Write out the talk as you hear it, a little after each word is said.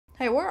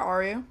Hey, where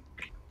are you?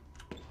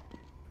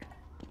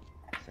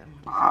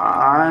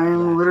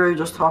 I'm literally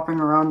just hopping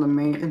around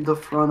the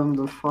front of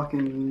the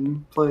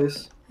fucking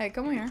place. Hey,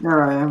 come here.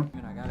 There I am.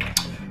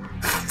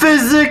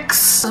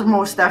 Physics!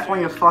 Most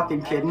definitely a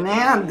fucking kid.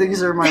 Man,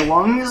 these are my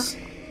lungs.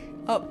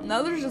 Oh,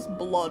 now there's just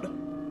blood.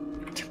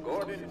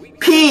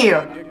 Pee!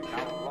 Oh,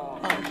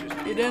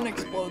 you didn't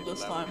explode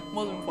this time.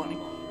 Wasn't funny.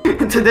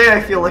 Today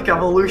I feel like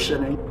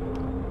evolutioning.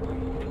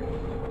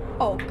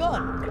 Oh,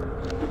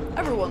 gun.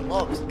 Everyone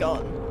loves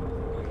gun.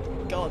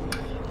 Gun.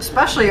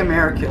 Especially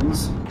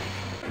Americans.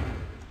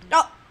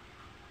 Oh!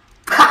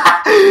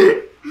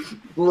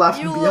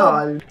 Left You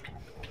behind.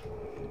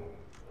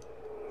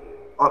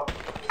 Oh.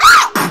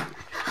 I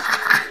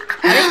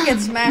didn't get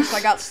smashed,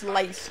 I got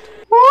sliced.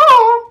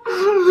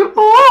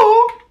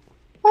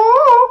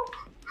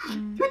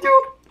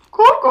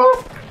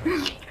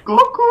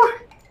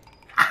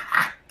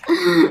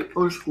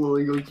 I'm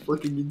slowly going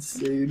fucking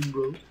insane,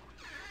 bro.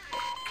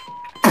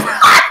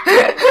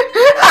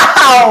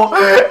 Ow!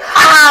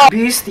 Ow!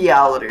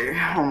 Bestiality.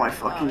 Oh my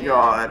fucking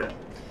god.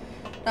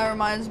 That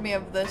reminds me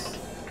of this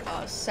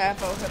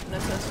Sappho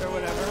hypnotist or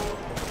whatever.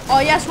 Oh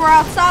yes, we're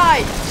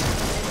outside!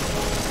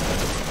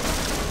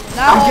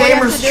 Now all you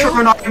have Gamer's to do-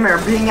 true nightmare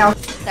being out.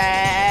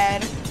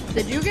 Dad,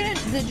 did you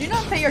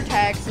not pay your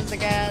taxes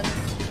again?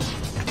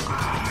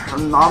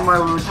 Not my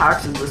own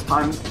taxes this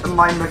time.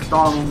 My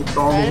McDonald's.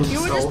 Dad, if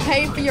you would just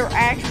pay for your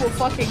actual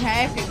fucking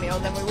Happy Meal,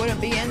 then we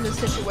wouldn't be in this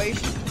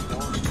situation.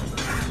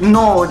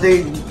 No,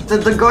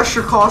 the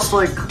gusher costs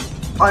like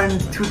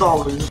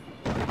 $2.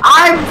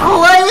 I'm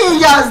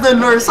playing as the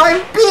nurse.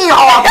 I'm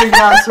bee-hopping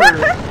as her.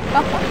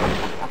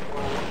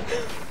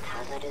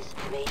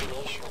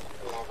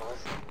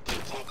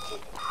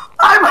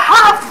 I'm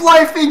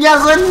half-lifing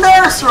as a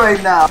nurse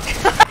right now.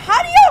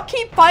 How do y'all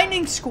keep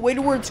finding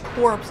Squidward's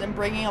corpse and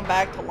bringing him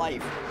back to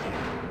life?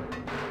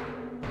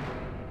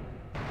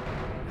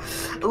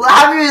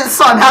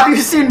 Have you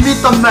seen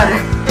Meet the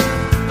Medic?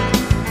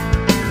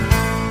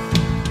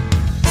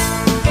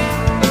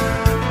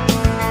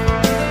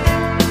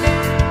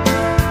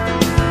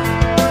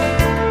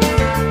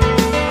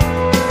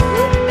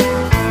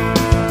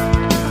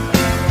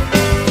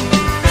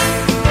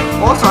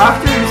 Also,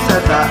 after you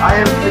said that, I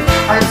have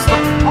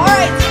stopped.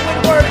 Alright,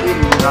 Squidward,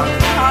 Eating it up.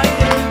 time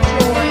to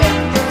enjoy it.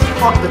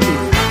 Fuck the TV.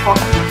 Fuck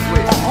the TV.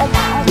 Wait. Oh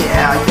my,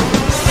 Yeah, I did.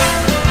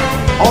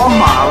 Oh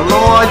my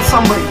lord,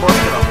 somebody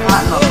busted up.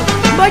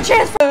 my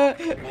chance for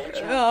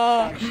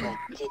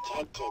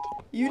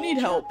you need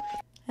help.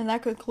 And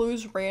that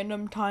concludes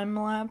random time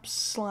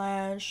lapse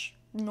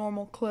 /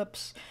 normal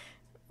clips.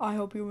 I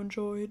hope you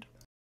enjoyed.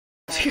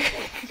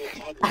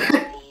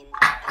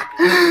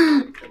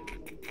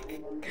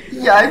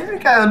 Yeah, I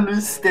think I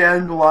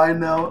understand why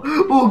now.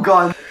 Oh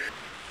god.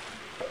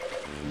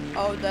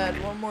 Oh,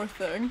 Dad, one more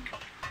thing.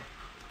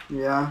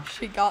 Yeah.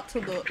 She got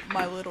to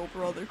my little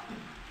brother.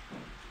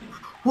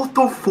 What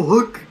the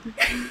fuck?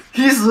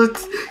 He's a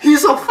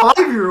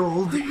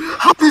 5-year-old.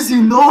 How does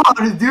he know how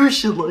to do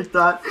shit like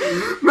that?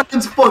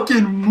 Man's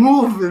fucking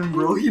moving,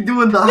 bro. He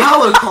doing the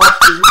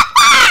helicopter.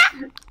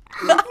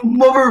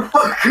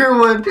 Motherfucker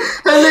went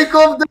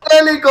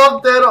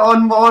helicopter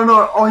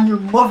on your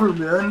mother,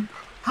 man.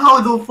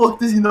 How the fuck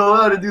does he know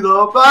how to do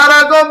the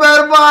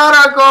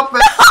paracopter?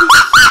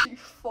 You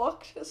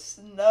fuck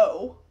just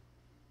no.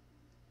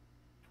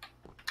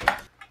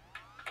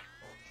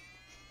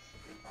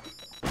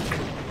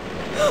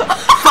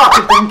 Fuck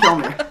it, don't kill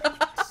me.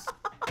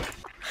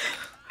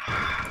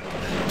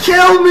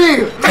 Kill me!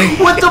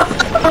 What the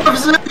fuck of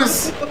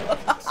Zeus?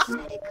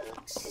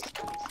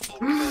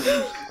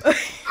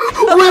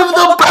 With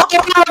the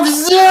power of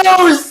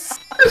Zeus!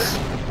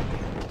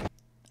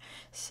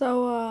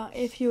 So,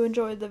 if you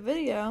enjoyed the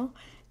video,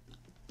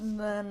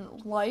 then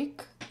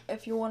like.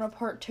 If you want a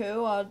part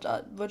 2,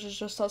 which is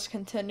just us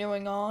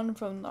continuing on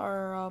from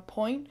our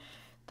point,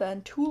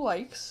 then 2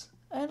 likes,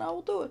 and I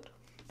will do it.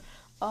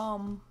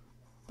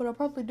 But I'll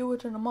probably do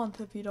it in a month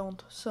if you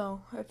don't.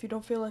 So, if you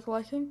don't feel like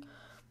liking,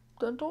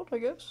 then don't, I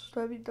guess.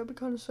 That'd be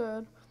kind of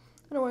sad.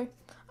 Anyway,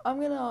 I'm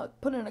gonna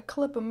put in a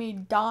clip of me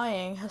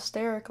dying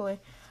hysterically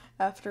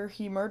after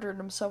he murdered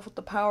himself with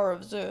the power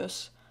of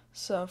Zeus.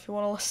 So, if you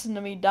want to listen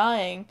to me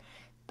dying,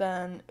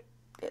 then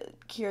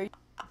here.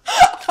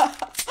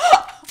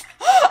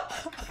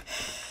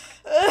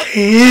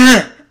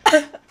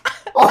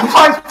 Oh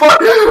my fuck!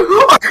 Are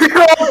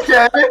you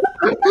okay?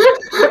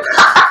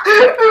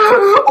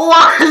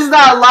 What is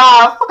that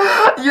laugh?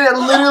 You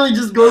literally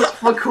just goes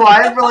for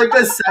quiet for like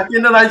a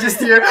second and I just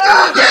hear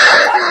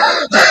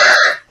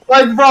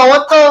like, bro,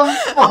 what the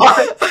fuck?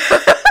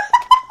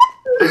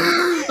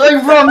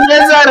 Like, bro,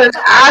 man's had an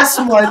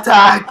asthma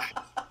attack.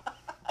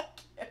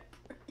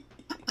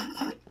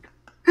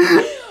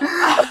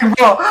 Like,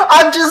 bro,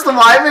 I'm just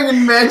vibing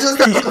and man just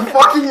has a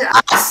fucking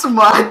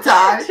asthma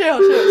attack. Chill.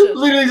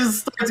 Literally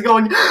just starts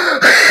going like,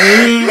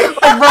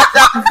 bro,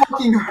 that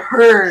fucking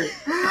hurt.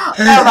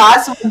 That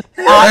asthma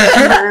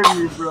hurt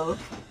me, bro.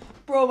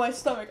 Bro, my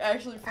stomach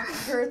actually fucking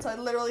hurts. I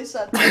literally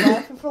sat there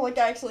laughing for like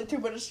actually 2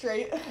 minutes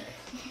straight.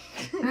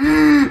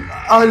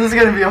 Oh, this is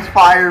gonna be a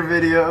fire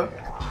video.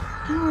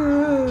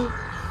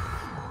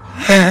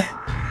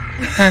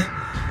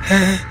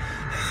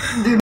 Dude,